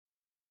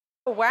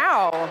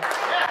Wow.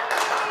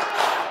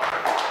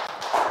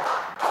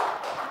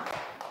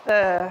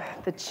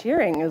 The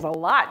cheering is a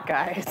lot,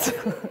 guys.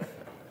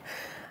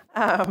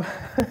 um,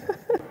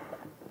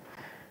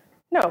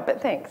 no,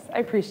 but thanks. I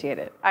appreciate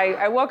it.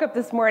 I woke up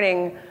this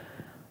morning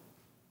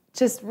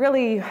just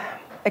really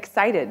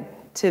excited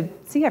to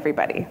see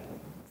everybody.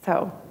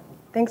 So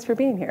thanks for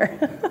being here.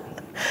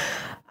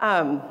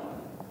 All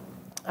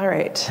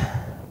right.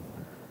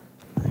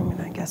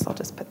 I guess I'll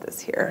just put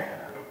this here.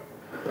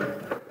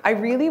 I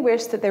really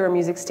wish that there were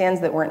music stands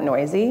that weren't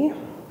noisy.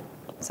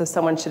 So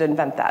someone should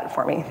invent that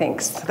for me.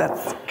 Thanks.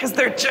 That's because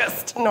they're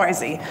just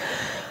noisy.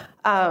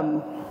 All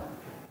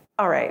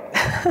right.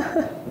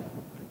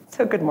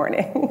 So good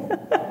morning.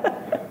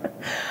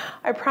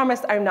 I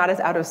promise I'm not as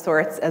out of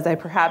sorts as I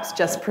perhaps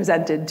just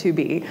presented to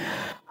be.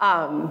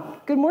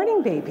 Good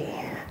morning, baby.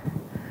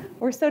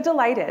 We're so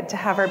delighted to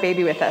have our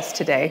baby with us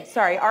today.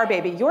 Sorry, our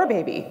baby, your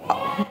baby,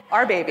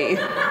 our baby.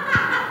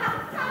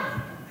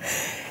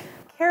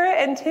 Kara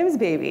and Tim's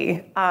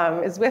baby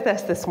is with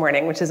us this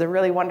morning, which is a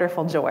really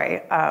wonderful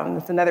joy.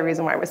 That's another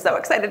reason why I was so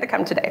excited to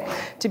come today,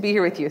 to be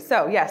here with you.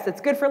 So yes,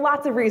 it's good for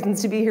lots of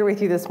reasons to be here with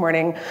you this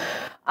morning.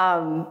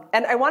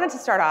 And I wanted to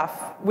start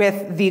off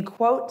with the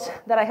quote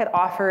that I had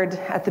offered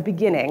at the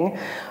beginning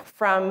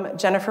from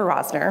Jennifer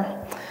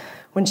Rosner,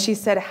 when she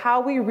said, "How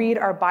we read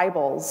our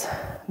Bibles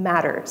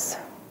matters."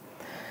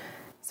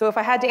 So if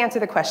I had to answer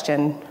the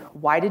question,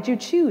 why did you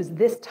choose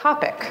this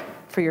topic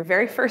for your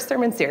very first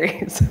sermon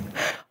series?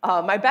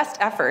 My best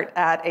effort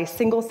at a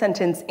single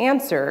sentence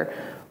answer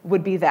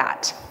would be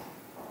that.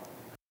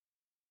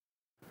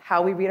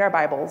 How we read our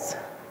Bibles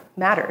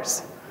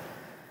matters.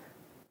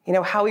 You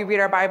know, how we read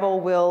our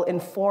Bible will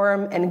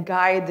inform and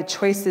guide the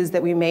choices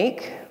that we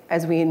make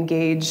as we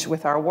engage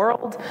with our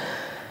world.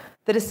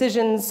 The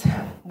decisions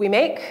we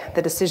make,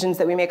 the decisions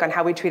that we make on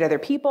how we treat other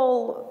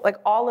people, like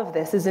all of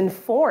this is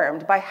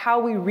informed by how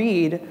we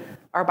read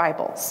our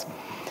Bibles.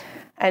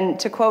 And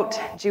to quote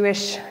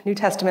Jewish New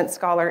Testament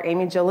scholar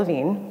Amy Jill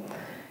Levine,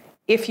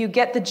 if you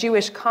get the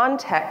Jewish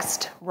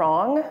context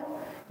wrong,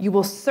 you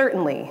will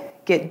certainly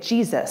get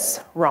Jesus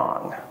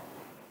wrong.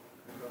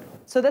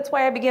 So that's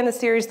why I began the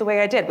series the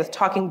way I did, with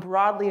talking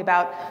broadly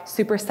about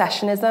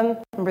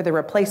supersessionism, remember the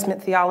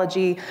replacement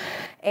theology,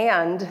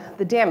 and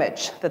the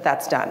damage that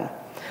that's done.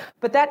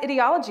 But that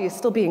ideology is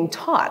still being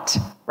taught,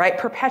 right?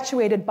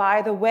 Perpetuated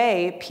by the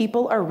way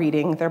people are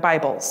reading their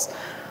Bibles.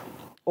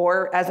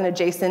 Or as an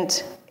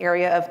adjacent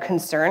area of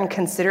concern,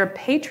 consider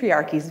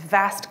patriarchy's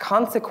vast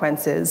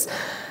consequences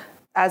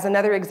as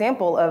another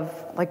example of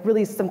like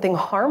really something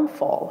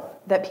harmful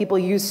that people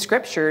use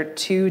scripture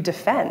to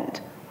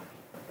defend.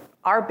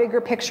 Our bigger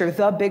picture,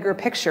 the bigger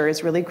picture,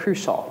 is really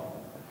crucial.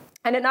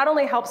 And it not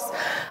only helps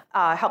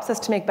us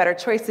to make better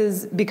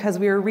choices because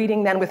we are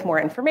reading then with more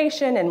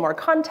information and more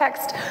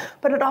context,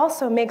 but it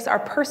also makes our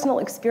personal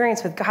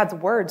experience with God's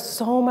word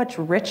so much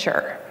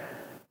richer,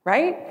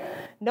 right?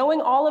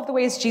 Knowing all of the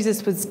ways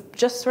Jesus was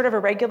just sort of a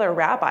regular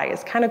rabbi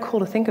is kind of cool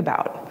to think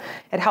about.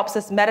 It helps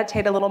us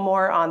meditate a little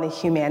more on the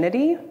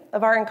humanity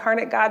of our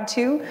incarnate God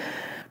too.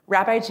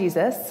 Rabbi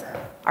Jesus,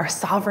 our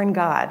sovereign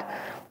God,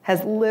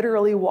 has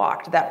literally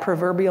walked that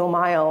proverbial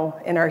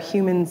mile in our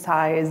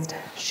human-sized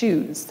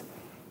shoes.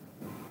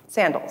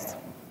 Sandals,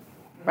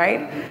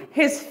 right?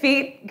 His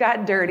feet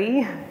got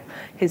dirty.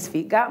 His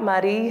feet got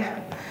muddy.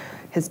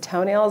 His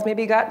toenails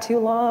maybe got too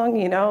long,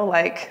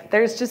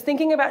 there's just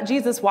thinking about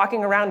Jesus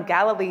walking around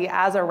Galilee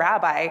as a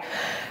rabbi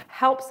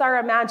helps our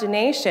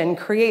imagination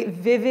create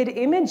vivid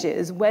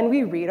images when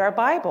we read our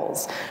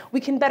Bibles.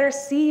 We can better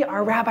see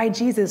our Rabbi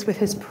Jesus with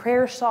his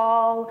prayer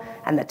shawl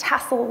and the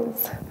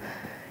tassels.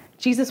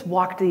 Jesus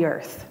walked the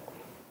earth,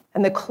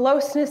 and the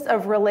closeness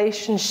of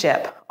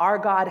relationship our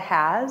God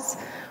has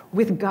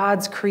with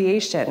God's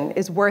creation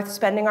is worth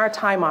spending our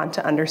time on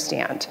to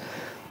understand.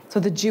 So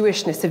the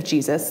Jewishness of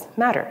Jesus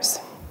matters.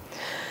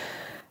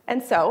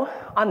 And so,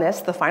 on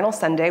this, the final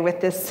Sunday with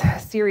this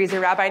series, A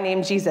Rabbi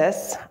Named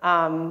Jesus,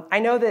 I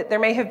know that there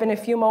may have been a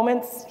few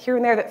moments here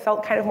and there that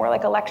felt kind of more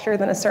like a lecture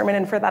than a sermon,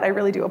 and for that I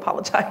really do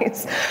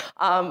apologize.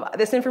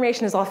 This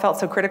information has all felt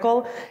so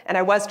critical, and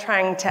I was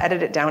trying to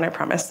edit it down, I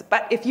promise.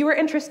 But if you are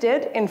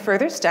interested in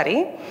further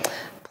study,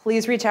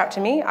 please reach out to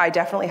me. I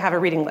definitely have a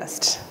reading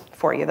list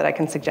for you that I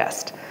can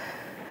suggest.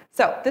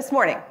 So this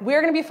morning,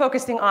 we're going to be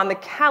focusing on the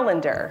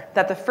calendar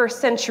that the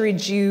first century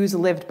Jews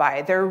lived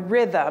by. Their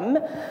rhythm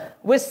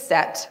was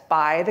set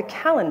by the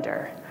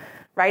calendar,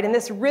 right? And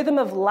this rhythm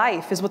of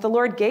life is what the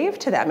Lord gave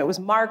to them. It was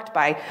marked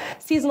by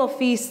seasonal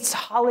feasts,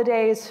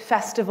 holidays,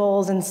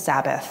 festivals, and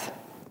Sabbath,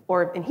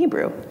 or in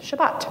Hebrew,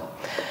 Shabbat.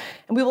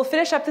 And we will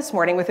finish up this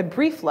morning with a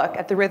brief look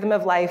at the rhythm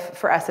of life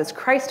for us as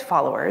Christ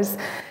followers,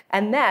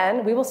 and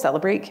then we will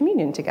celebrate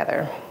communion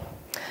together.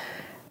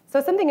 So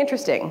something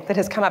interesting that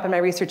has come up in my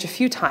research a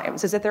few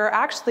times is that there are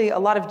actually a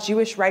lot of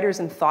Jewish writers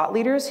and thought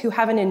leaders who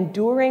have an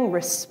enduring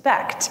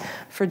respect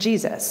for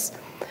Jesus.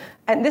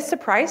 And this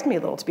surprised me a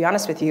little, to be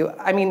honest with you.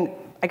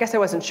 I guess I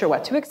wasn't sure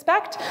what to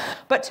expect,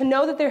 but to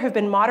know that there have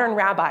been modern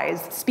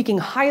rabbis speaking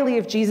highly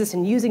of Jesus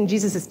and using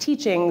Jesus'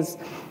 teachings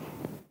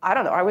I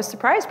don't know, I was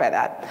surprised by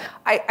that.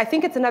 I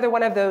think it's another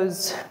one of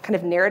those kind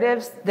of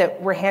narratives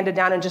that were handed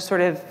down and just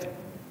sort of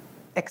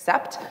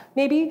accept,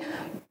 maybe.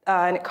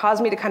 And it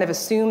caused me to kind of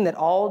assume that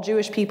all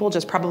Jewish people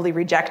just probably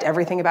reject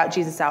everything about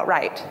Jesus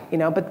outright,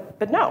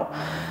 but no.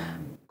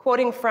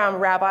 Quoting from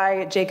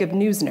Rabbi Jacob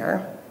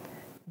Neusner,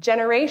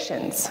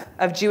 generations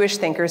of Jewish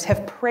thinkers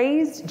have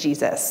praised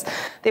Jesus.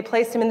 They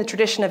placed him in the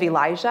tradition of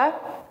Elijah,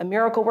 a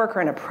miracle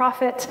worker and a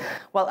prophet,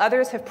 while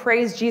others have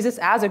praised Jesus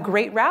as a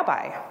great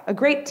rabbi, a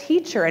great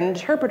teacher and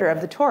interpreter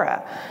of the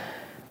Torah.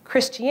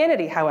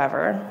 Christianity,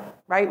 however,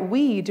 right,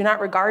 we do not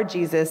regard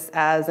Jesus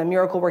as a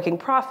miracle-working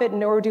prophet,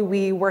 nor do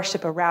we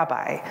worship a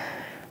rabbi.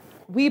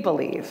 We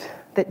believe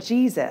that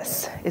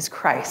Jesus is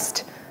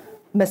Christ,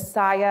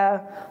 Messiah,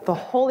 the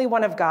Holy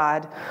One of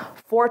God,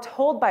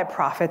 foretold by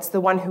prophets,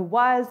 the one who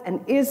was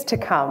and is to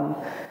come,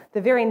 the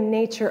very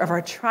nature of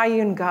our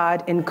triune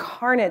God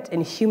incarnate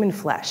in human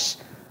flesh.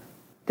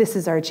 This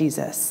is our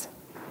Jesus.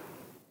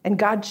 And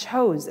God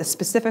chose a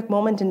specific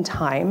moment in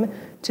time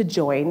to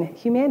join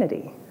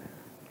humanity.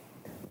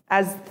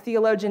 As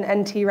theologian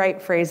N.T.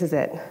 Wright phrases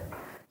it,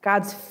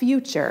 God's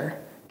future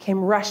came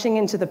rushing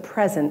into the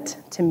present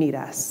to meet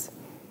us.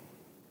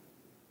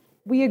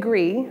 We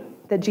agree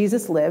that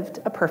Jesus lived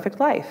a perfect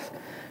life,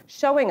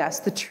 showing us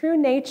the true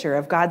nature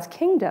of God's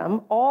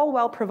kingdom, all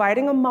while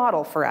providing a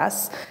model for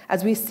us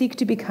as we seek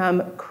to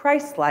become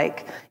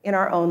Christ-like in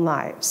our own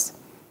lives.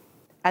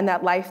 And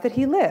that life that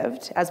he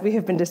lived, as we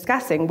have been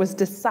discussing, was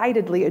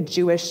decidedly a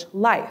Jewish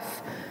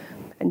life.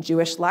 And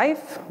Jewish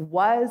life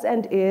was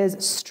and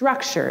is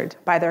structured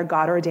by their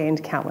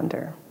God-ordained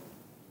calendar.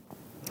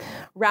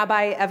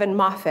 Rabbi Evan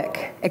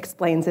Moffick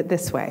explains it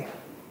this way.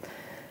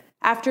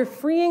 After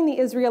freeing the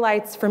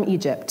Israelites from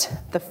Egypt,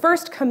 the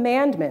first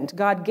commandment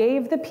God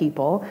gave the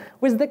people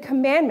was the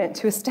commandment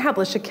to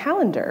establish a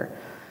calendar.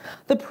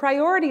 The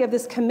priority of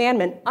this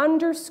commandment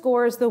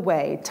underscores the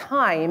way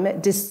time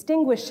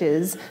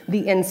distinguishes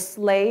the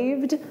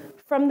enslaved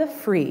from the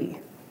free.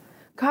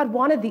 God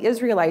wanted the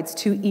Israelites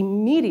to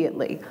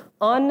immediately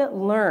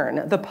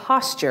unlearn the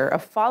posture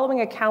of following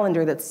a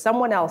calendar that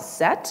someone else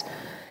set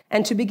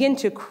and to begin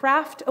to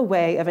craft a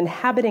way of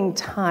inhabiting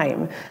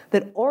time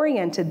that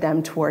oriented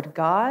them toward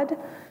God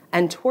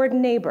and toward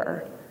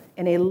neighbor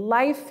in a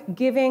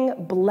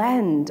life-giving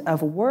blend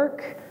of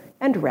work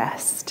and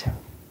rest.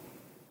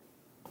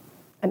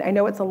 And I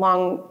know it's a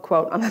long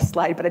quote on the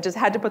slide, but I just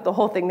had to put the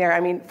whole thing there. I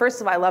mean,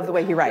 first of all, I love the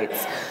way he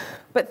writes.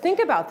 But think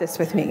about this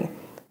with me.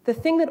 The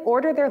thing that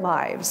ordered their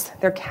lives,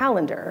 their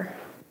calendar,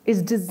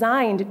 is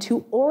designed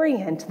to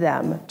orient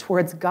them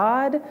towards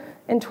God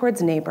and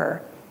towards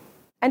neighbor.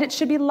 And it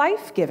should be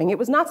life-giving. It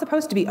was not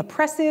supposed to be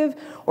oppressive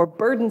or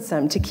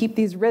burdensome to keep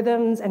these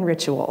rhythms and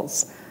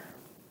rituals.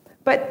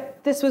 But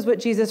this was what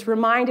Jesus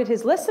reminded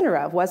his listener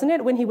of, wasn't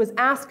it? When he was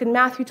asked in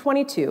Matthew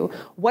 22,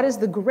 what is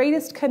the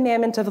greatest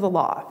commandment of the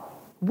law?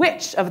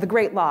 Which of the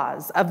great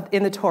laws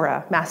in the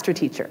Torah, master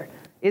teacher,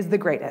 is the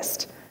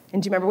greatest?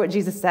 And do you remember what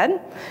Jesus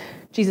said?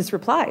 Jesus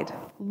replied,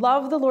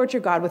 love the Lord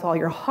your God with all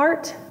your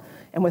heart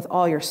and with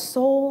all your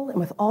soul and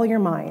with all your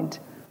mind.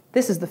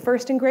 This is the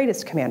first and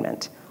greatest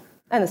commandment.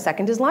 And the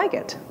second is like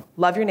it.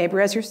 Love your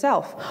neighbor as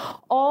yourself.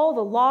 All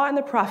the law and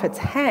the prophets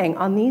hang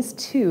on these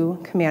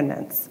two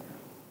commandments.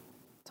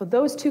 So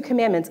those two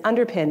commandments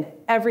underpin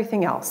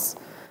everything else.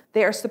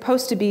 They are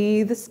supposed to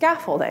be the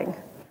scaffolding,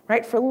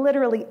 right, for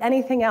literally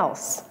anything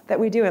else that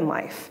we do in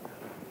life.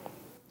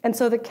 And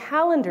so the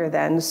calendar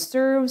then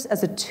serves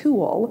as a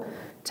tool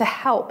to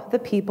help the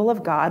people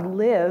of God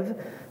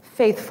live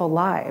faithful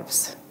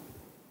lives.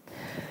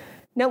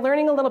 Now,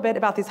 learning a little bit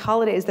about these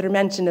holidays that are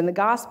mentioned in the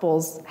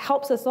Gospels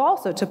helps us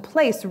also to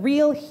place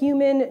real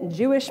human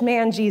Jewish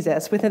man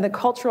Jesus within the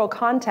cultural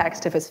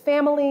context of his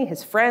family,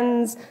 his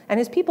friends, and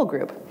his people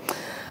group.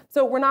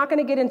 So we're not going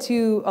to get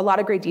into a lot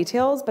of great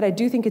details, but I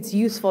do think it's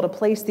useful to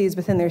place these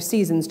within their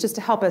seasons just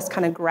to help us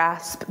kind of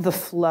grasp the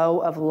flow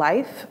of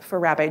life for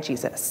Rabbi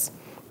Jesus.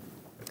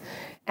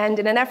 And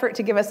in an effort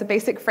to give us a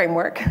basic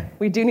framework,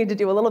 we do need to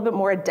do a little bit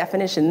more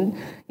definition.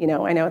 I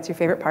know it's your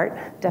favorite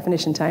part,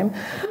 definition time.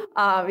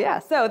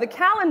 So the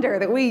calendar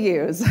that we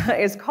use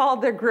is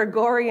called the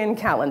Gregorian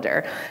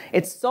calendar.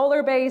 It's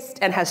solar-based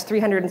and has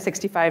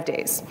 365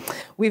 days.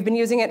 We've been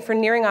using it for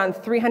nearing on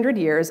 300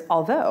 years,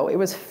 although it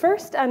was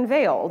first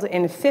unveiled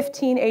in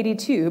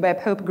 1582 by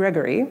Pope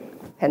Gregory,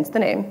 hence the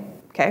name,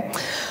 okay?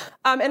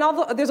 And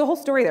although there's a whole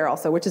story there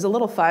also, which is a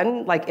little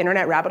fun, like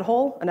internet rabbit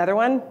hole, another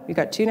one. We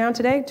got 2 now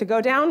today to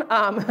go down.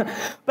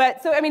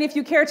 If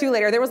you care to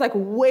later, there was like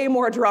way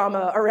more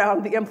drama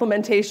around the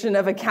implementation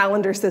of a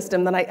calendar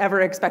system than I ever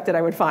expected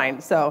I would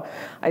find. So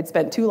I'd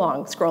spent too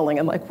long scrolling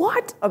and like,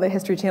 what? On the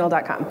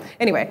historychannel.com.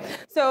 Anyway,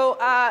 so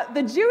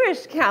the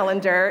Jewish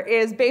calendar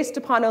is based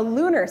upon a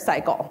lunar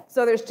cycle.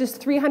 So there's just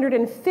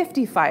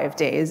 355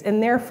 days in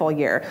their full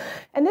year.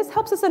 And this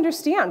helps us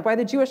understand why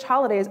the Jewish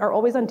holidays are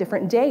always on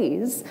different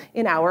days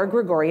in our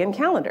Gregorian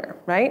calendar,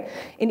 right?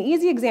 An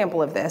easy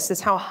example of this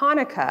is how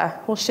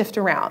Hanukkah will shift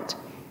around.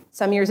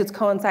 Some years it's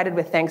coincided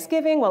with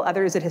Thanksgiving, while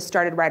others it has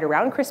started right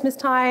around Christmas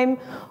time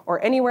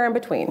or anywhere in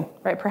between,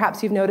 right?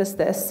 Perhaps you've noticed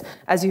this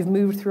as you've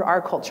moved through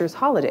our culture's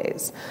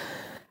holidays.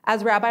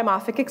 As Rabbi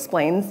Moffick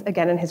explains,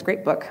 again in his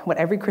great book, What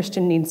Every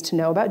Christian Needs to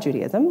Know About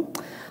Judaism,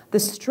 the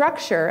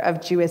structure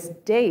of Jewish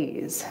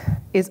days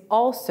is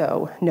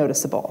also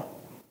notable.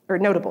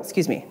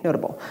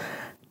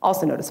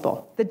 Also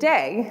noticeable. The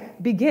day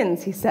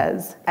begins, he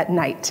says, at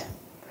night.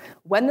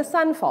 When the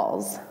sun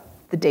falls,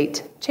 the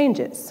date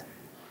changes.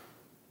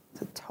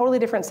 It's a totally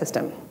different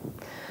system.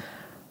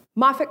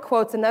 Moffick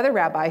quotes another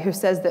rabbi who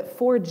says that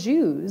for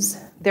Jews,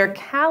 their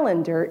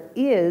calendar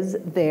is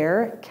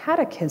their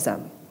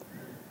catechism.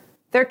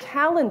 Their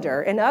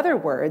calendar, in other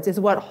words, is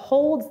what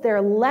holds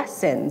their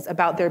lessons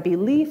about their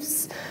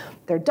beliefs,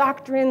 their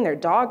doctrine, their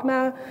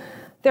dogma.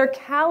 Their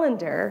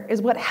calendar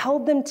is what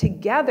held them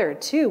together,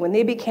 too, when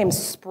they became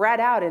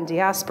spread out in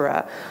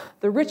diaspora.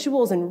 The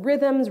rituals and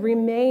rhythms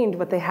remained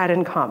what they had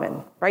in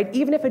common, right?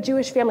 Even if a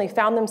Jewish family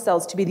found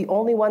themselves to be the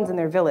only ones in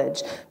their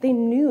village, they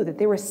knew that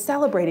they were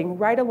celebrating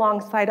right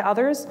alongside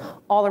others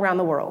all around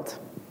the world.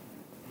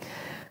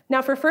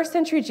 Now, for first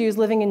century Jews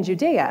living in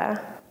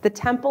Judea, the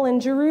temple in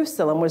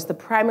Jerusalem was the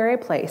primary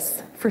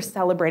place for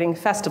celebrating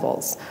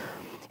festivals.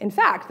 In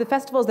fact, the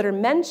festivals that are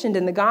mentioned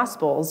in the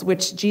Gospels,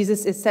 which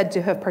Jesus is said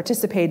to have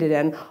participated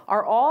in,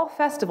 are all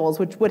festivals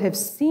which would have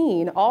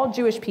seen all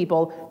Jewish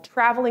people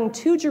traveling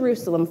to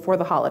Jerusalem for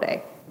the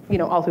holiday,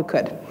 all who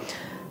could.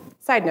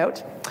 Side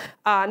note,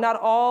 not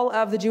all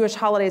of the Jewish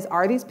holidays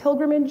are these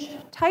pilgrimage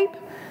type.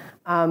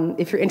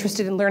 If you're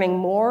interested in learning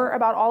more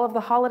about all of the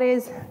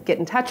holidays, get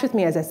in touch with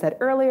me. As I said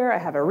earlier, I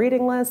have a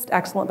reading list,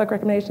 excellent book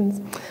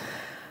recommendations.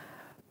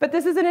 But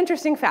this is an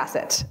interesting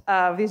facet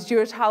of these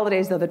Jewish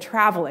holidays, though, the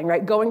traveling,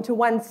 right? Going to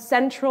one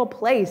central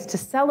place to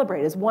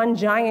celebrate as one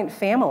giant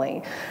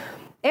family.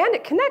 And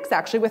it connects,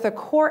 actually, with a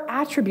core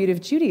attribute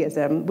of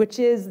Judaism, which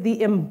is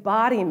the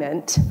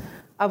embodiment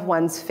of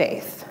one's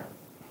faith.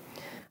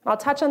 I'll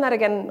touch on that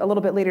again a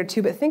little bit later,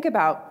 too, but think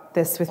about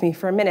this with me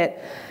for a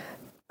minute.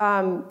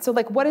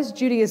 What is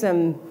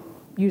Judaism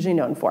usually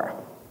known for,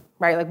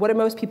 right? What do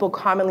most people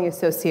commonly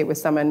associate with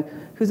someone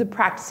who's a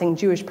practicing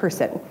Jewish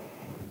person?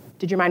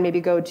 Did your mind maybe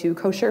go to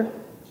kosher?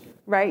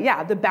 Right?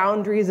 Yeah, the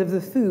boundaries of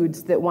the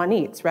foods that one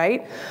eats,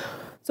 right?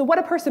 So what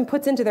a person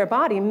puts into their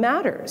body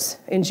matters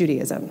in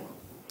Judaism.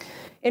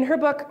 In her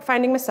book,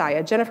 Finding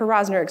Messiah, Jennifer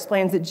Rosner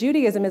explains that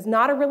Judaism is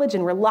not a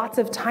religion where lots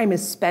of time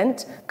is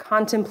spent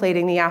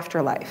contemplating the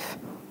afterlife.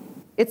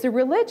 It's a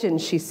religion,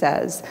 she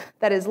says,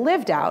 that is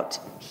lived out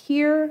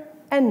here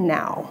and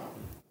now,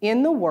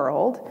 in the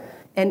world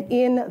and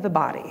in the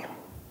body.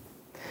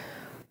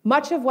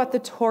 Much of what the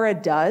Torah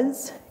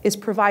does is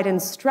provide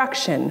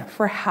instruction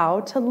for how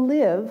to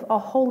live a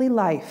holy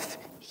life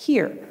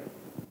here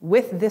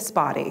with this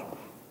body.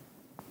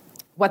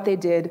 What they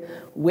did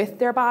with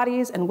their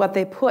bodies and what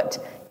they put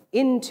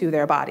into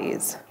their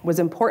bodies was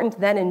important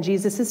then in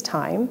Jesus'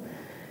 time,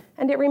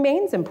 and it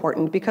remains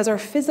important because our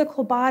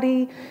physical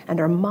body and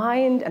our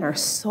mind and our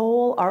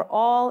soul are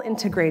all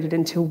integrated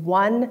into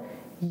one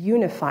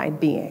unified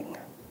being.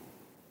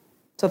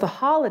 So the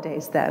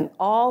holidays then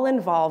all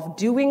involve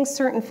doing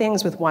certain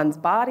things with one's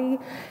body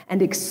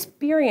and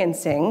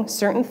experiencing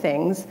certain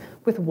things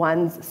with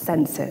one's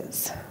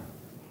senses.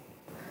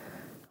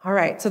 All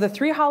right, so the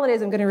three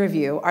holidays I'm going to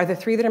review are the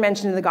three that are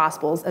mentioned in the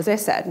Gospels, as I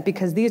said,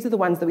 because these are the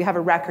ones that we have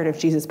a record of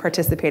Jesus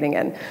participating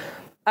in.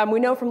 We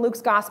know from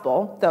Luke's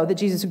Gospel, though, that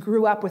Jesus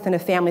grew up within a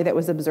family that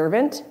was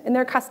observant in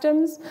their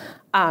customs.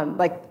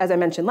 As I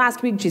mentioned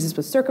last week, Jesus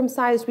was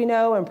circumcised, we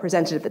know, and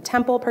presented at the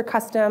temple per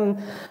custom.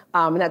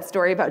 And that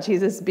story about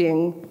Jesus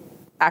being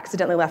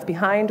accidentally left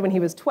behind when he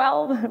was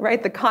 12,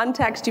 right? The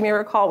context, you may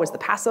recall, was the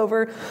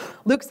Passover.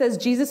 Luke says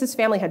Jesus'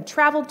 family had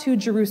traveled to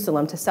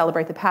Jerusalem to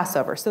celebrate the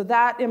Passover. So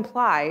that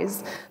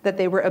implies that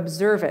they were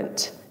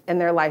observant in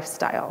their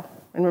lifestyle.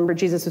 And remember,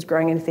 Jesus was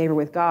growing in favor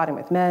with God and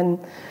with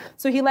men.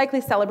 So he likely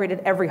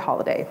celebrated every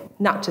holiday,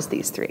 not just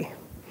these three.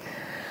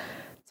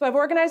 So I've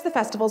organized the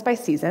festivals by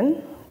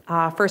season.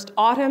 First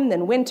autumn,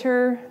 then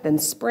winter, then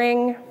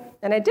spring.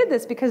 And I did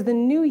this because the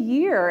new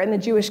year in the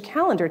Jewish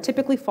calendar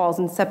typically falls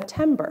in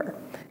September.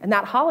 And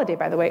that holiday,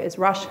 by the way, is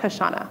Rosh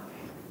Hashanah.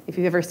 If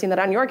you've ever seen that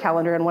on your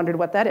calendar and wondered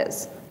what that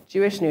is,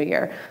 Jewish New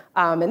Year.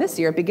 And this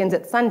year it begins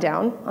at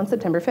sundown on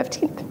September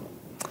 15th.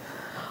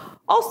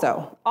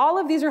 Also, all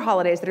of these are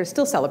holidays that are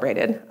still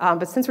celebrated,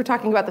 but since we're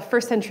talking about the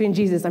first century in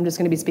Jesus, I'm just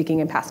going to be speaking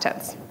in past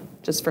tense,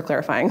 just for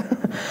clarifying.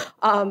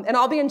 And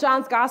I'll be in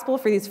John's Gospel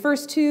for these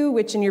first two,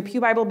 which in your Pew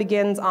Bible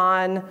begins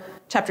on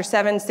chapter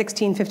 7,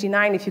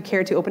 1659, if you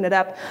care to open it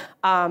up.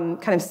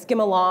 Kind of skim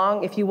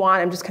along if you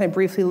want. I'm just kind of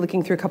briefly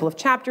looking through a couple of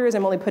chapters.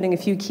 I'm only putting a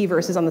few key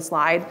verses on the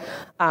slide.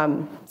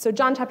 So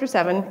John chapter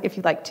 7, if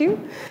you'd like to.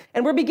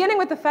 And we're beginning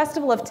with the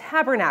Festival of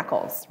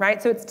Tabernacles,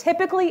 right? So it's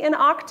typically in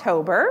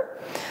October.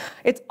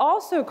 It's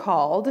also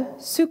called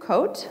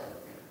Sukkot,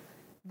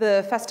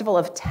 the Festival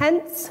of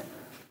Tents,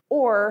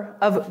 or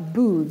of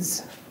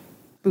Booths.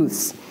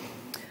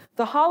 The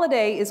The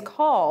holiday is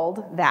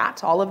called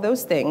that, all of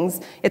those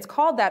things, it's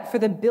called that for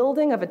the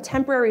building of a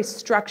temporary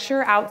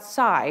structure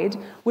outside,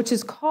 which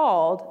is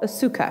called a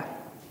sukkah.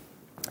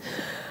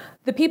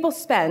 The people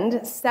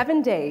spend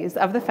 7 days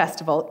of the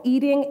festival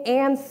eating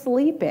and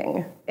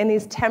sleeping in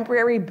these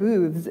temporary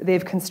booths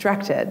they've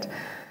constructed.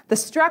 The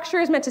structure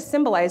is meant to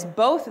symbolize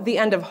both the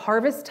end of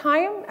harvest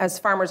time, as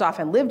farmers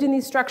often lived in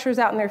these structures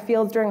out in their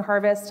fields during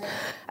harvest,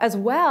 as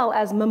well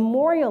as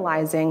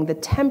memorializing the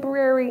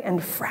temporary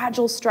and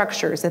fragile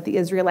structures that the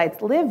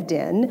Israelites lived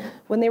in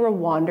when they were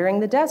wandering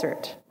the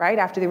desert, right?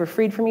 After they were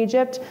freed from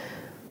Egypt.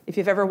 If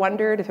you've ever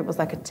wondered if it was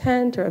like a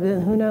tent or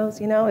who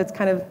knows, it's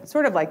kind of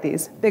sort of like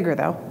these, bigger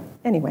though.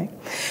 Anyway,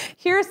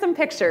 here are some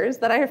pictures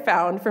that I have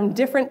found from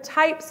different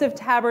types of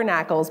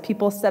tabernacles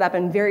people set up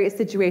in various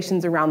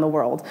situations around the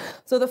world.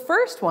 So the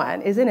first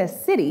one is in a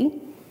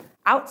city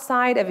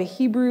outside of a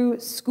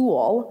Hebrew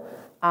school,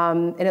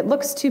 and it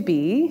looks to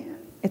be,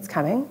 it's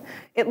coming,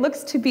 it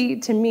looks to be,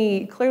 to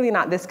me, clearly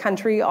not this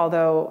country,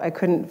 although I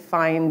couldn't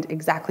find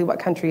exactly what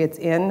country it's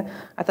in.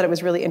 I thought it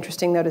was really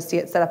interesting, though, to see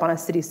it set up on a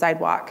city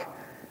sidewalk.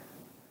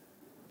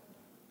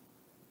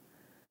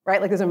 Right?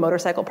 Like there's a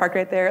motorcycle park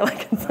right there.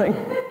 Like it's like,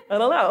 I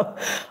don't know.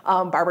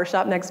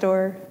 Barbershop next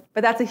door.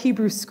 But that's a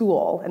Hebrew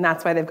school, and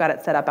that's why they've got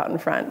it set up out in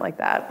front like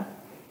that.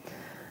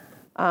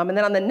 And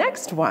then on the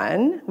next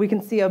one, we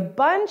can see a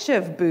bunch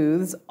of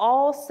booths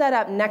all set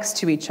up next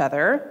to each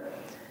other.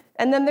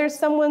 And then there's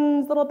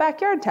someone's little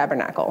backyard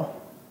tabernacle.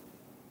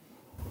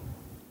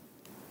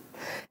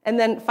 And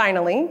then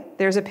finally,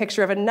 there's a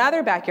picture of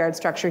another backyard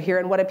structure here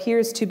in what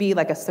appears to be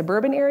like a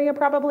suburban area,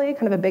 probably,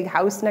 kind of a big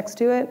house next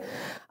to it.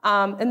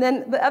 And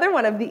then the other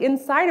one of the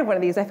inside of one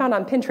of these I found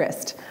on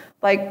Pinterest.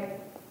 Like,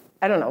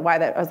 I don't know why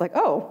that, I was like,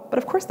 oh, but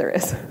of course there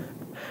is.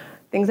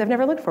 Things I've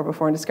never looked for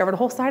before and discovered a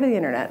whole side of the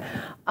internet.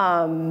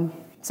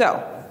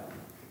 So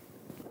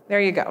there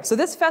you go. So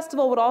this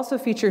festival would also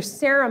feature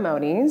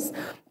ceremonies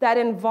that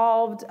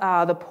involved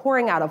the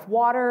pouring out of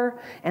water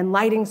and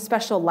lighting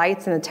special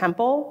lights in the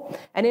temple.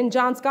 And in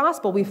John's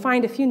gospel, we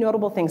find a few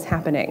notable things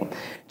happening.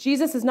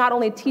 Jesus is not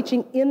only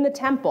teaching in the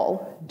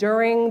temple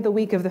during the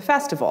week of the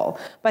festival,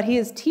 but he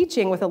is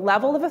teaching with a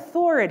level of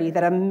authority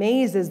that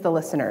amazes the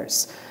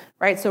listeners.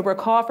 Right? So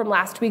recall from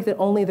last week that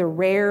only the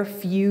rare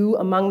few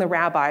among the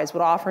rabbis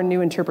would offer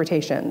new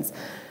interpretations.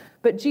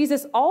 But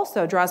Jesus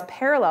also draws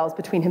parallels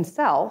between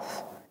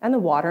himself and the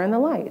water and the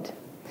light.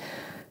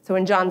 So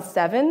in John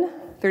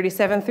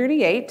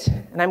 7:37-38,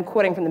 and I'm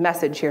quoting from the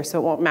Message here, so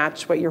it won't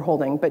match what you're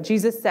holding, but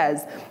Jesus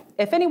says,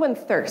 "If anyone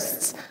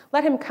thirsts,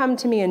 let him come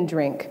to me and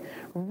drink.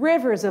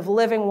 Rivers of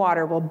living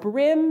water will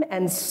brim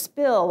and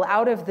spill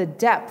out of the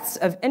depths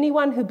of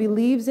anyone who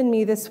believes in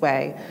me this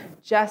way,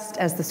 just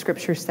as the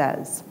scripture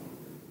says."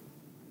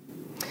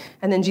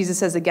 And then Jesus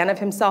says again of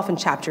himself in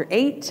chapter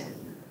 8,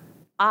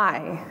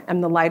 "I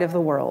am the light of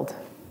the world.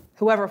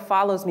 Whoever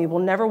follows me will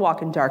never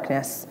walk in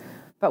darkness,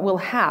 but will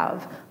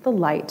have the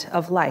light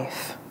of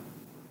life."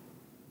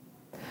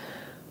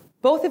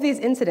 Both of these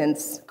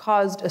incidents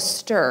caused a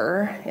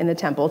stir in the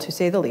temple, to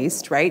say the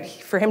least, right?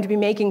 For him to be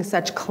making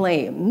such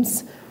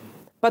claims.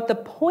 But the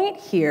point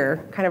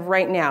here, kind of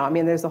right now, I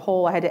mean,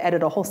 I had to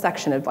edit a whole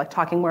section of like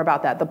talking more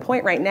about that. The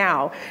point right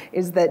now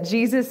is that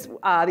Jesus,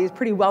 these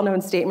pretty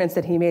well-known statements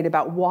that he made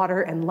about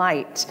water and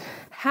light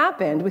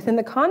happened within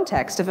the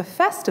context of a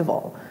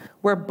festival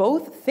where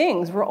both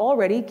things were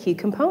already key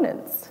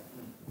components.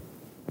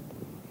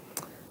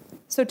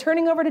 So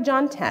turning over to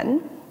John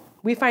 10,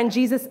 we find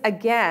Jesus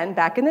again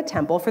back in the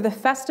temple for the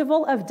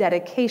festival of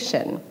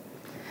dedication.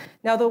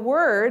 Now the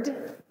word,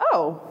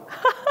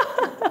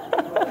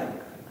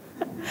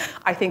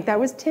 I think that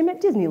was Tim at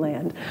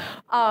Disneyland.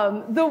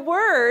 The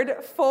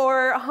word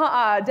for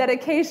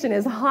dedication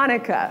is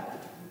Hanukkah.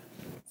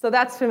 So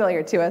that's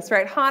familiar to us,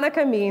 right?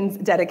 Hanukkah means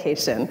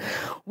dedication.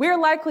 We're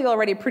likely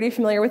already pretty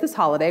familiar with this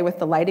holiday with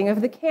the lighting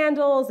of the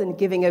candles and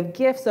giving of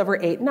gifts over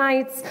 8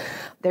 nights.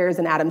 There's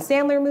an Adam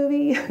Sandler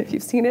movie, if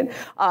you've seen it.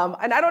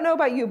 And I don't know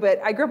about you,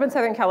 but I grew up in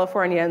Southern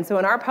California, and so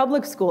in our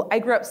public school, I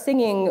grew up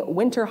singing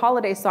winter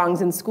holiday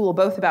songs in school,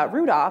 both about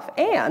Rudolph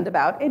and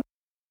about a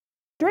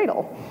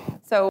dreidel.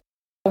 So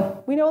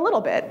we know a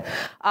little bit,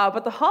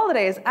 but the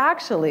holiday is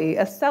actually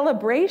a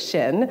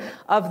celebration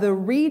of the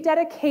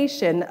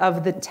rededication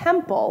of the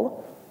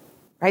temple,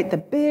 right? The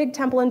big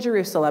temple in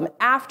Jerusalem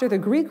after the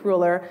Greek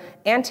ruler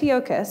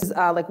Antiochus,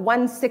 like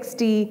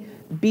 160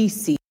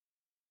 BCE.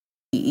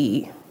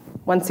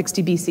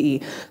 160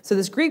 BCE. So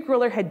this Greek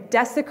ruler had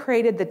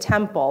desecrated the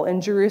temple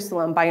in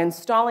Jerusalem by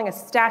installing a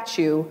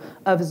statue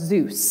of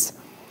Zeus.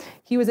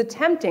 He was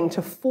attempting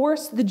to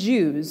force the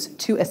Jews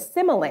to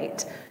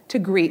assimilate to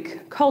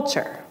Greek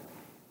culture.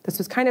 This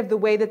was kind of the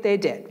way that they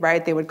did,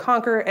 right? They would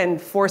conquer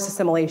and force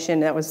assimilation.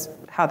 That was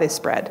how they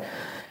spread.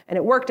 And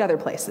it worked other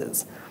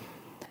places.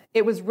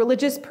 It was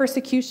religious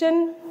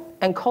persecution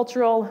and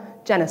cultural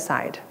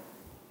genocide.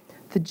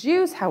 The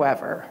Jews,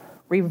 however,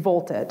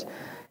 revolted,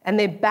 and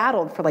they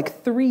battled for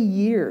like 3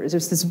 years. It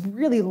was this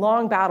really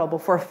long battle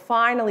before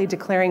finally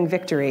declaring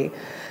victory.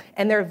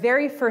 and their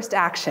very first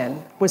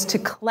action was to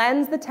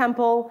cleanse the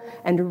temple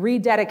and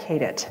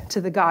rededicate it to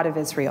the God of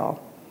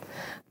Israel.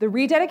 The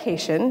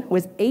rededication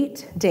was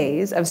 8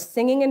 days of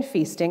singing and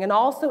feasting, and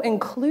also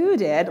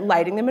included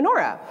lighting the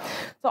menorah.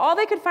 So all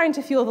they could find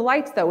to fuel the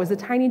lights, though, was a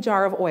tiny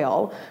jar of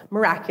oil.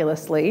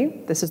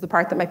 Miraculously, this is the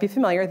part that might be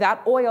familiar,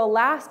 that oil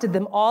lasted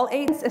them all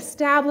 8 months,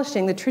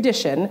 establishing the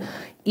tradition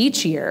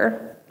each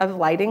year of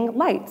lighting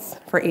lights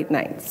for 8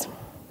 nights.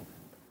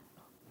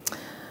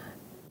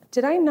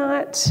 Did I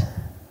not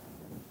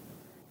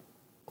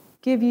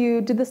give you,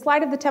 did the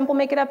slide of the temple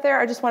make it up there?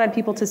 I just wanted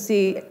people to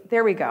see,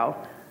 there we go.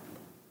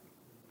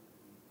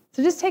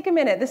 So just take a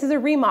minute. This is a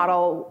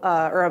remodel,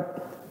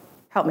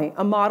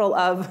 a model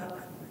of,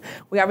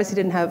 we obviously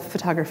didn't have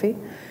photography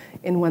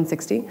in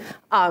 160,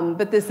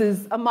 but this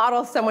is a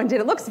model someone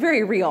did. It looks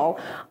very real.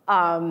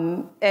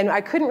 And I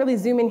couldn't really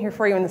zoom in here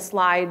for you in the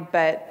slide,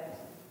 but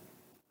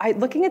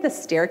looking at the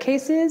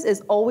staircases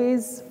is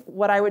always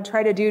what I would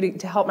try to do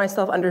to help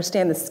myself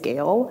understand the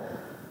scale,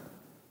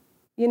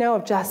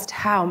 of just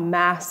how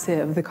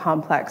massive the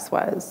complex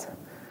was.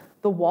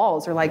 The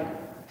walls are like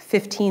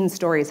 15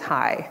 stories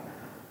high.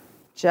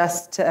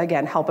 Just to,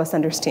 again, help us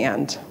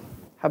understand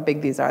how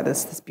big these are,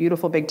 this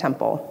beautiful big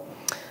temple.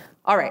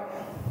 All right,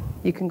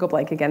 you can go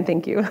blank again,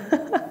 thank you.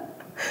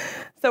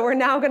 So we're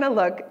now going to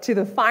look to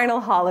the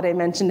final holiday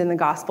mentioned in the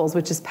Gospels,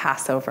 which is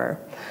Passover.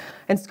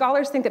 And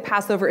scholars think that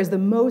Passover is the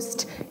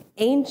most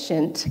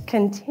ancient,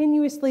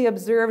 continuously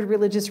observed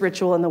religious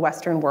ritual in the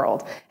Western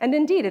world. And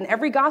indeed, in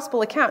every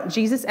gospel account,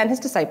 Jesus and his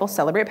disciples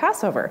celebrate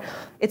Passover.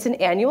 It's an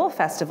annual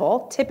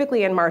festival,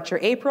 typically in March or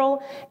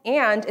April,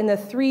 and in the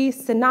 3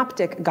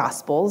 synoptic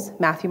gospels,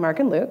 Matthew, Mark,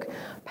 and Luke,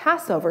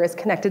 Passover is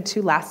connected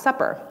to Last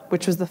Supper,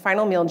 which was the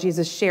final meal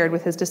Jesus shared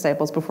with his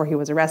disciples before he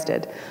was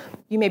arrested.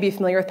 You may be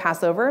familiar with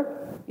Passover.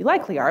 You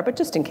likely are, but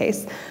just in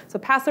case. So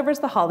Passover is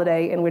the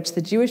holiday in which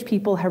the Jewish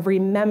people have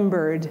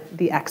remembered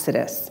the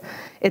Exodus.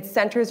 It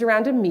centers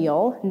around a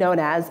meal known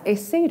as a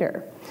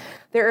Seder.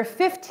 There are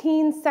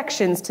 15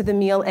 sections to the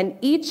meal, and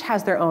each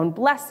has their own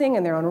blessing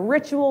and their own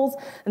rituals,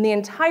 and the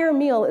entire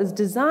meal is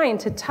designed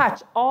to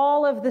touch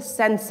all of the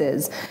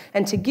senses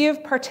and to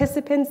give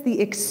participants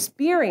the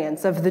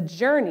experience of the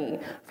journey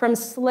from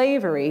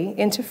slavery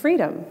into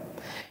freedom.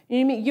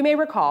 You may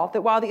recall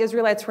that while the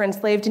Israelites were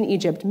enslaved in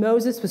Egypt,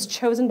 Moses was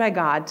chosen by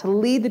God to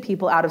lead the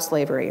people out of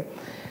slavery.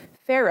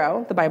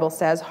 Pharaoh, the Bible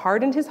says,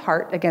 hardened his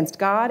heart against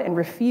God and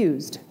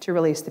refused to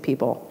release the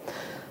people.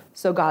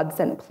 So God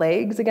sent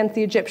plagues against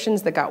the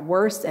Egyptians that got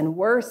worse,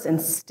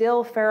 and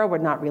still Pharaoh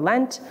would not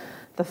relent.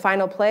 The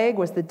final plague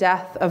was the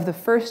death of the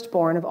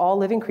firstborn of all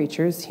living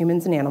creatures,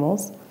 humans and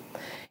animals.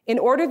 In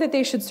order that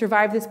they should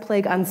survive this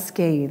plague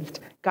unscathed,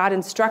 God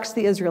instructs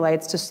the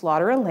Israelites to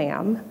slaughter a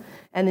lamb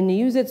and then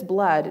use its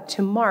blood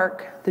to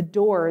mark the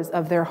doors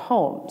of their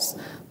homes,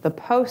 the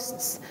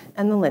posts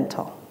and the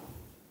lintel.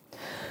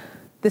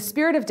 The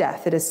spirit of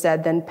death, it is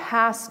said, then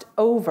passed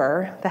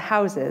over the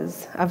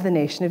houses of the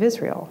nation of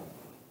Israel.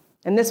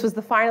 And this was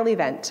the final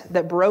event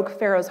that broke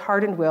Pharaoh's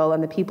hardened will,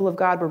 and the people of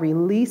God were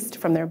released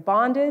from their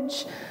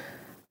bondage.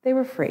 They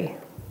were free.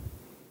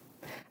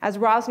 As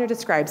Rosner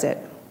describes it,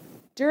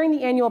 during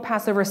the annual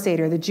Passover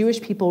Seder, the Jewish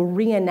people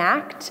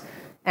reenact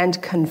and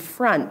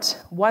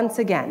confront once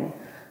again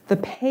the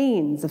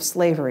pains of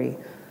slavery,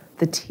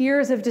 the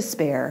tears of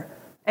despair,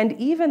 and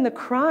even the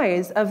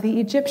cries of the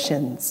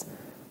Egyptians.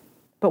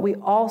 But we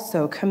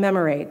also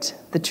commemorate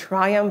the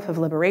triumph of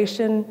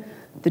liberation,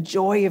 the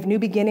joy of new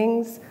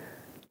beginnings,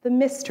 the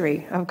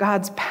mystery of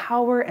God's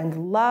power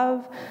and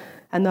love,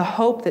 and the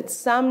hope that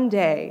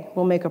someday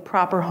we'll make a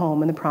proper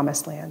home in the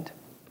Promised Land.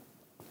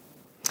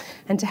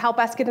 And to help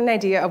us get an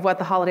idea of what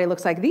the holiday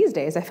looks like these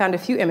days, I found a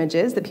few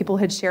images that people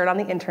had shared on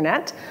the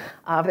internet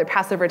of their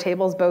Passover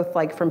tables, both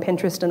like from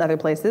Pinterest and other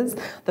places.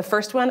 The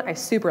first one I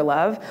super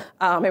love.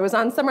 It was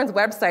on someone's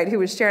website who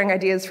was sharing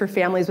ideas for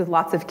families with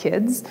lots of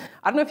kids.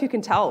 I don't know if you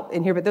can tell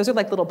in here, but those are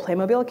like little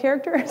Playmobil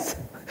characters.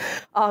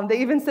 They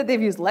even said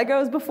they've used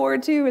Legos before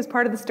too as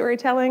part of the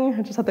storytelling.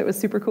 I just thought that was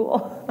super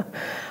cool.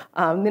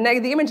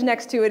 The image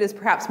next to it is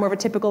perhaps more of a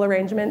typical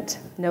arrangement.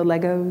 No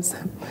Legos.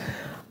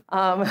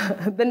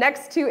 The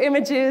next 2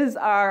 images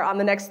are on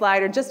the next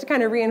slide are just to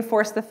kind of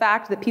reinforce the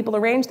fact that people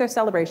arrange their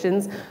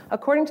celebrations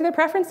according to their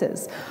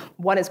preferences.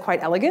 One is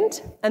quite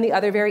elegant, and the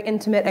other very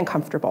intimate and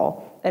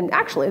comfortable. And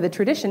actually, the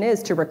tradition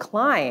is to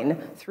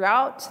recline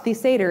throughout the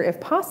Seder,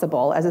 if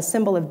possible, as a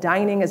symbol of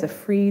dining as a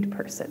freed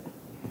person.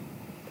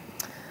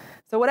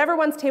 So whatever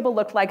one's table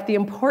looked like, the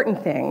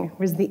important thing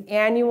was the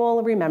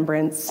annual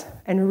remembrance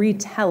and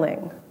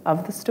retelling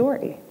of the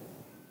story.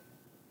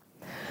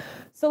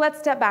 So let's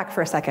step back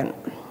for a second.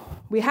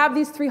 We have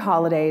these 3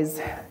 holidays,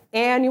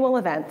 annual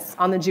events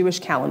on the Jewish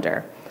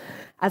calendar.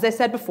 As I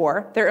said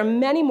before, there are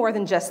many more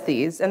than just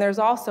these, and there's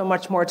also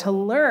much more to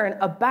learn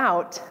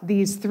about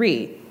these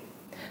 3.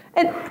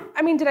 And,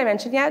 did I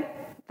mention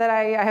yet that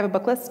I have a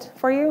book list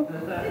for you?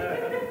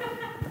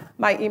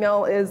 My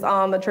email is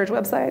on the church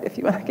website if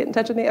you want to get in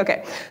touch with me.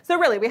 Okay, so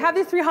really, we have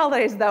these 3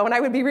 holidays, though, and I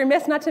would be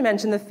remiss not to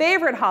mention the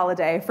favorite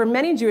holiday for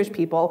many Jewish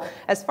people.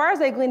 As far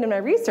as I gleaned in my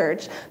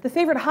research, the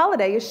favorite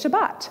holiday is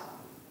Shabbat.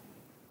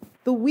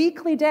 the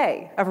weekly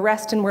day of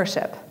rest and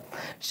worship.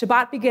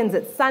 Shabbat begins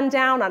at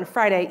sundown on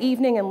Friday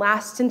evening and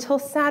lasts until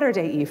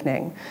Saturday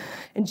evening.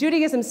 And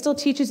Judaism still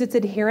teaches its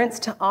adherents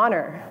to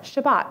honor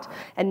Shabbat,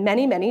 and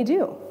many, many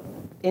do.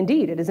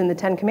 Indeed, it is in the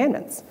Ten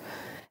Commandments.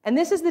 And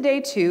this is the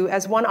day, too,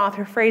 as one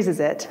author phrases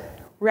it,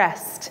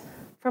 rest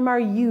from our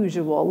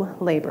usual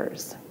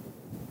labors.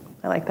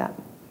 I like that.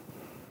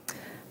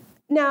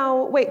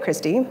 Now, wait,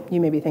 Christy, you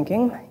may be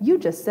thinking, you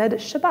just said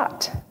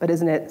Shabbat, but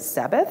isn't it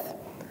Sabbath?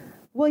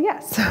 Well,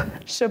 yes,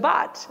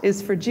 Shabbat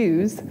is for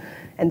Jews,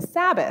 and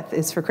Sabbath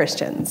is for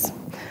Christians.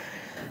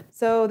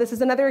 So this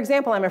is another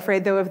example, I'm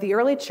afraid, though, of the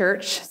early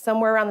church,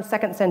 somewhere around the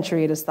 2nd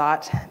century, it is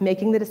thought,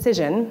 making the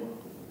decision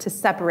to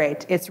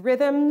separate its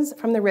rhythms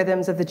from the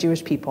rhythms of the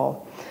Jewish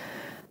people.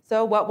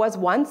 So what was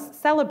once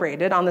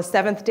celebrated on the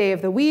 7th day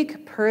of the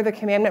week, per the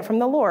commandment from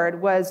the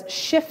Lord, was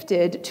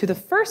shifted to the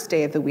first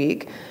day of the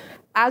week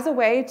as a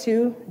way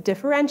to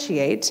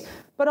differentiate,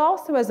 but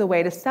also as a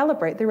way to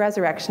celebrate the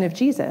resurrection of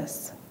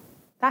Jesus.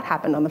 That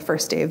happened on the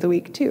first day of the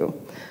week, too.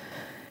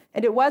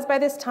 And it was by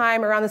this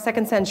time, around the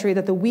 2nd century,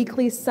 that the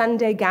weekly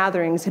Sunday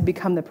gatherings had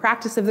become the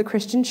practice of the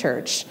Christian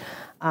church.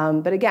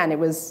 But again, it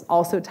was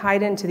also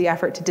tied into the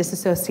effort to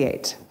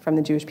disassociate from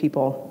the Jewish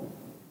people.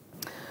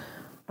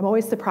 I'm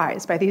always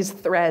surprised by these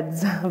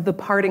threads of the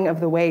parting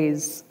of the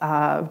ways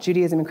of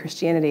Judaism and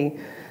Christianity.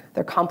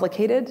 They're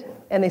complicated,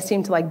 and they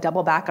seem to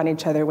double back on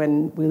each other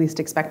when we least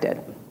expect it,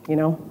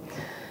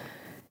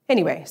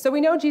 Anyway, so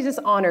we know Jesus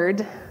honored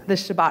the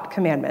Shabbat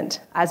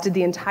commandment, as did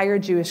the entire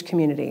Jewish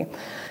community.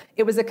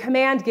 It was a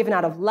command given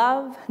out of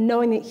love,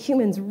 knowing that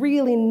humans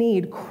really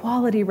need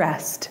quality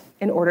rest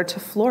in order to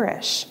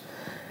flourish.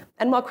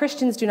 And while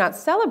Christians do not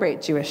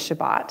celebrate Jewish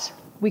Shabbat,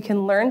 we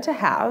can learn to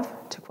have,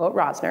 to quote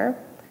Rosner,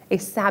 a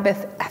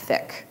Sabbath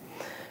ethic.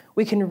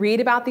 We can read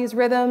about these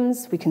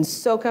rhythms. We can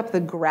soak up the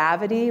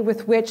gravity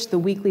with which the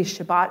weekly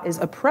Shabbat is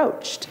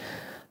approached.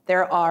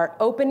 There are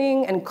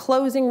opening and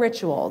closing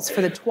rituals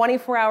for the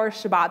 24-hour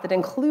Shabbat that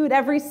include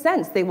every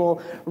sense. They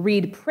will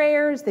read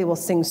prayers, they will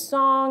sing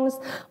songs,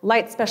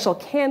 light special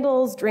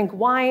candles, drink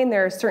wine.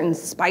 There are certain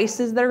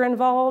spices that are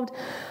involved.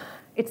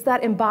 It's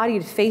that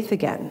embodied faith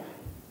again.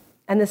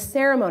 And the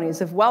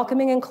ceremonies of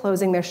welcoming and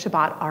closing their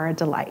Shabbat are a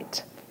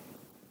delight.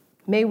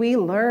 May we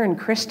learn,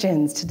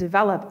 Christians, to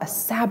develop a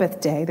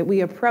Sabbath day that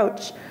we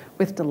approach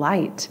with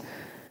delight.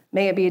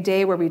 May it be a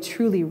day where we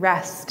truly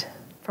rest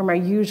from our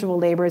usual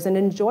labors and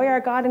enjoy our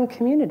God in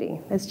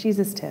community, as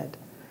Jesus did.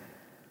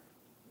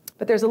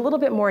 But there's a little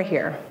bit more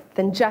here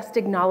than just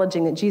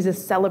acknowledging that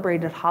Jesus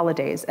celebrated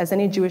holidays as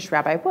any Jewish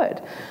rabbi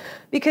would.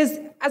 Because,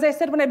 as I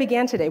said when I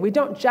began today, we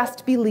don't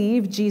just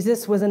believe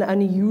Jesus was an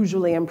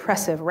unusually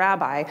impressive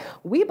rabbi.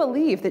 We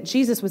believe that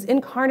Jesus was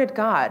incarnate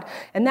God,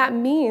 and that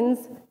means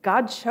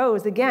God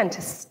chose, again,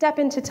 to step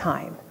into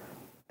time.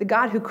 The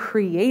God who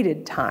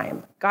created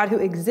time, God who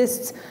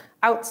exists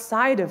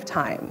outside of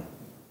time.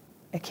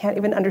 I can't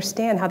even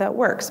understand how that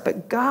works,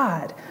 but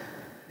God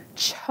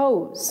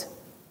chose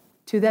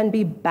to then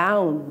be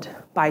bound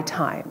by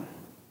time.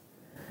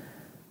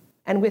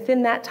 And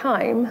within that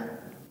time,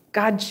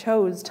 God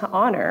chose to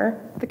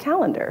honor the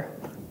calendar.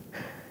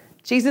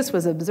 Jesus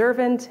was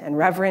observant and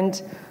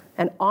reverent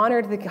and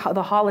honored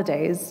the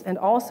holidays and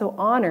also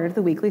honored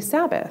the weekly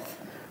Sabbath.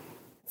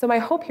 So my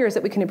hope here is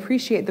that we can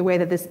appreciate the way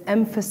that this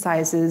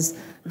emphasizes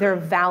their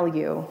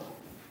value.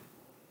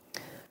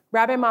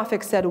 Rabbi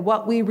Moffick said,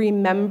 "What we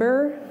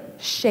remember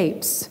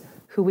shapes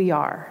who we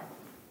are."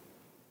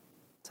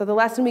 So the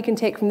lesson we can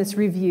take from this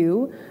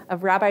review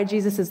of Rabbi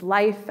Jesus'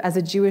 life as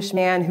a Jewish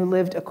man who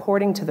lived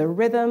according to the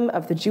rhythm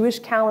of the Jewish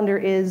calendar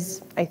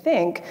is, I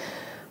think,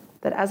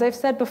 that as I've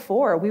said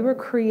before, we were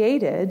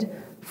created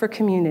for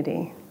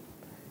community.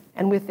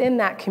 And within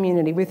that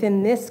community,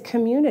 within this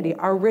community,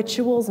 our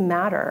rituals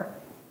matter,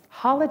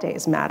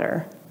 holidays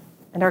matter,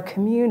 and our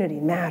community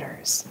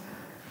matters.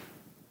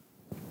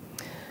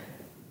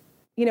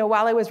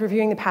 While I was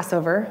reviewing the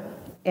Passover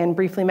and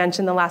briefly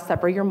mentioned the Last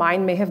Supper, your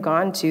mind may have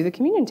gone to the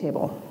communion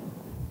table,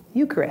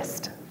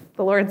 Eucharist,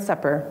 the Lord's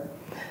Supper.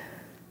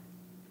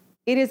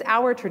 It is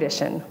our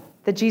tradition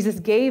that Jesus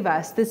gave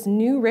us this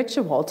new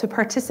ritual to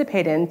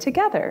participate in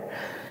together,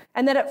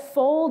 and that it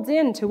folds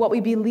into what we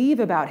believe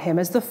about him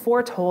as the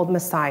foretold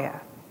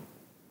Messiah.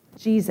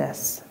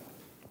 Jesus,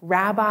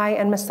 Rabbi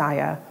and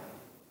Messiah,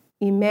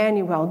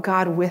 Emmanuel,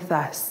 God with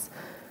us.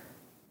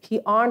 He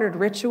honored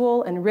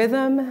ritual and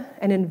rhythm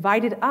and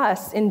invited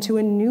us into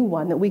a new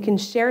one that we can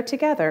share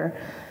together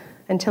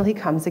until he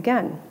comes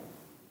again.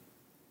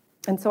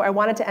 And so I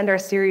wanted to end our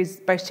series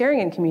by sharing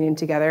in communion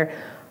together,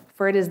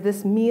 for it is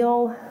this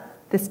meal,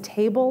 this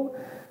table,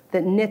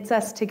 that knits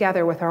us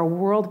together with our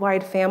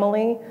worldwide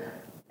family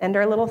and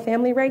our little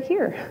family right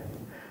here.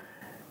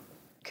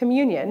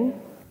 Communion,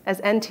 as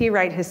N.T.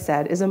 Wright has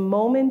said, is a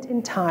moment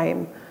in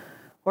time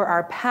where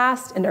our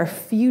past and our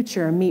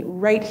future meet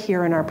right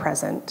here in our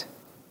present.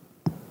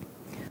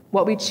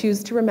 What we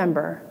choose to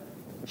remember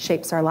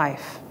shapes our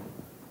life.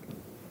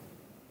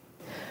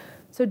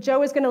 So So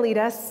Joe is going to lead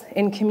us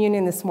in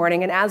communion this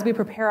morning, and as we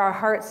prepare our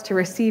hearts to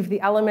receive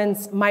the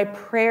elements, my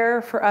prayer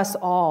for us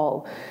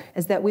all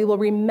is that we will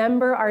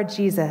remember our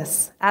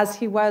Jesus as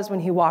he was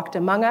when he walked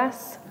among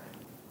us,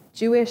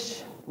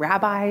 Jewish,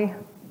 rabbi,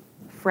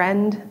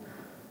 friend,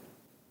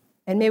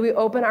 and may we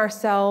open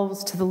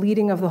ourselves to the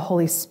leading of the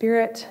Holy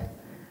Spirit.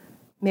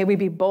 May we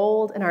be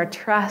bold in our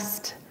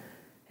trust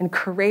and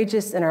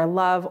courageous in our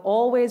love,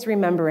 always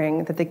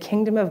remembering that the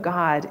kingdom of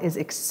God is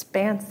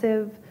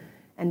expansive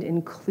and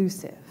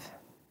inclusive.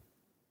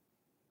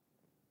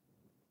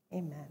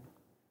 Amen.